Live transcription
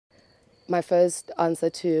my first answer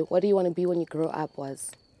to what do you want to be when you grow up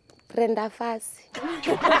was Brenda Fassie.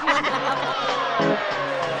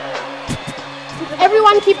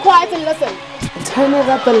 Everyone keep quiet and listen. Turn it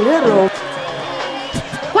up a little.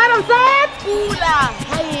 What I'm saying?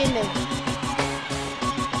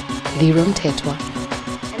 Leera Mthethwa.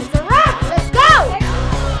 And it's a wrap. Let's go.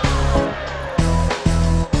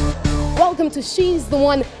 Welcome to She's the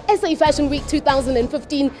One SA Fashion Week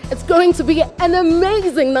 2015. It's going to be an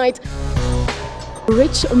amazing night.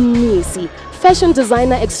 Rich Misi, fashion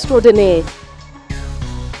designer extraordinaire.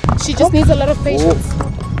 She just needs a lot of patience.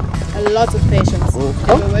 A lot of patience.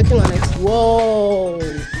 And we're working on it. Whoa.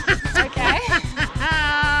 Okay.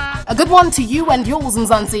 A good one to you and yours,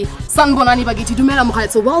 Mzansi. Sanbonani Bagiti Dumela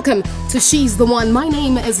Mkhaitso. Welcome to She's the One. My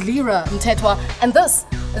name is Leera Mthethwa and this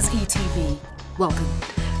is ETV. Welcome.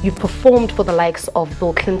 You've performed for the likes of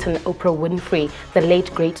Bill Clinton, Oprah Winfrey, the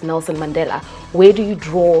late great Nelson Mandela. Where do you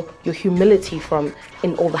draw your humility from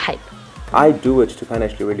in all the hype? I do it to kind of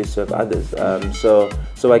actually really serve others. So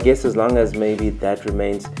I guess as long as maybe that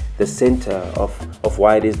remains the center of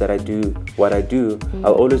why it is that I do what I do,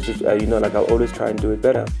 I'll always just, I'll always try and do it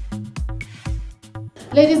better.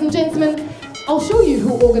 Ladies and gentlemen, I'll show you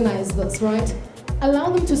who organized this, right?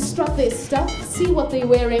 Allow them to strut their stuff, see what they're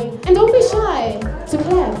wearing, and don't be shy to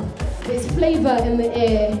clap. There's flavor in the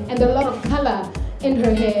air and a lot of color in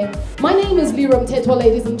her hair. My name is Leera Mthethwa,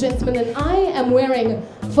 ladies and gentlemen, and I am wearing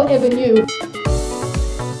Forever New.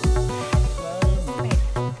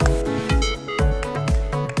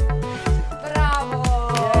 Bravo!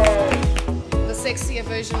 The sexier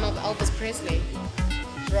version of Elvis Presley,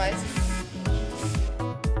 right?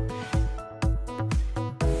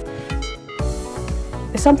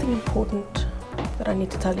 There's something important that I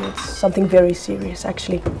need to tell you. It's something very serious,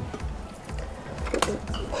 actually.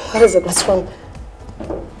 What is it? What's wrong?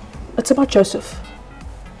 It's about Joseph.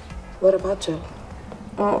 What about Joe?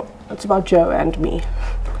 Oh, it's about Joe and me.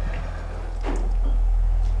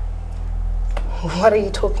 What are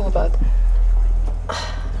you talking about?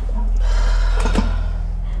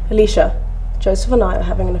 Alicia, Joseph and I are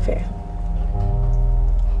having an affair.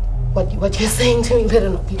 What you're saying to me better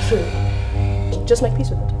not be true. Just make peace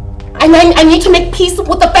with it. I need to make peace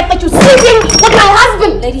with the fact that you're sleeping with my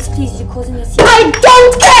husband! Ladies, please, you're causing a scene. I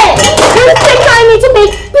don't care! You think I need to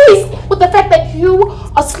make peace with the fact that you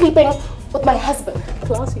are sleeping with my husband?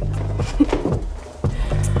 Classy.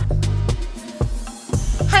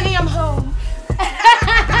 Honey, I'm home.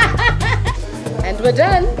 And we're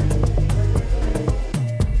done.